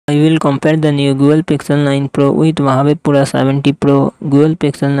I will compare the new Google Pixel 9 Pro with Huawei Pura 70 Pro. Google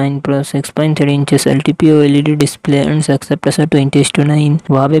Pixel 9 Pro 6.3 inches LTPO LED display and success pressure 20:9.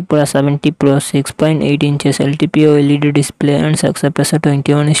 Huawei Pura 70 Pro 6.8 inches LTPO LED display and success pressure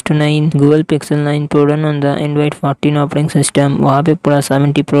 21:9. Google Pixel 9 Pro run on the Android 14 operating system. Huawei Pura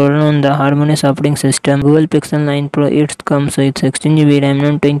 70 Pro run on the Harmonious operating system. Google Pixel 9 Pro it comes with 16GB RAM,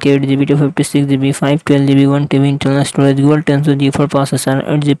 128GB to 56GB, 512GB, 1TB internal storage. Google Tensor G4 processor,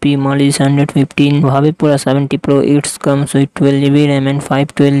 8GB Mali 115. Huawei Pura 70 Pro it comes with 12GB RAM and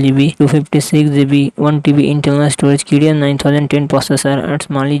 512GB to 56GB, 1TB internal storage. Kirin 9010 processor at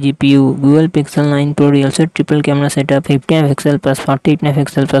Mali GPU. Google Pixel 9 Pro real set triple camera setup, 50MP plus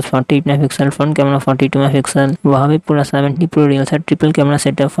 48MP plus 48MP front camera, 42MP. Huawei Pura 70 Pro real set triple camera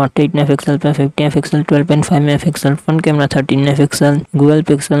setup, 48MP plus 50MP, 12.5MP front camera, 13MP. Google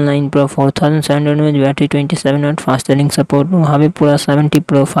Pixel 9 Pro 4700 mAh battery, 27W fast charging support. Huawei Pura 70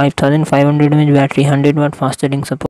 Pro 5500 mAh battery, 100W fast charging support.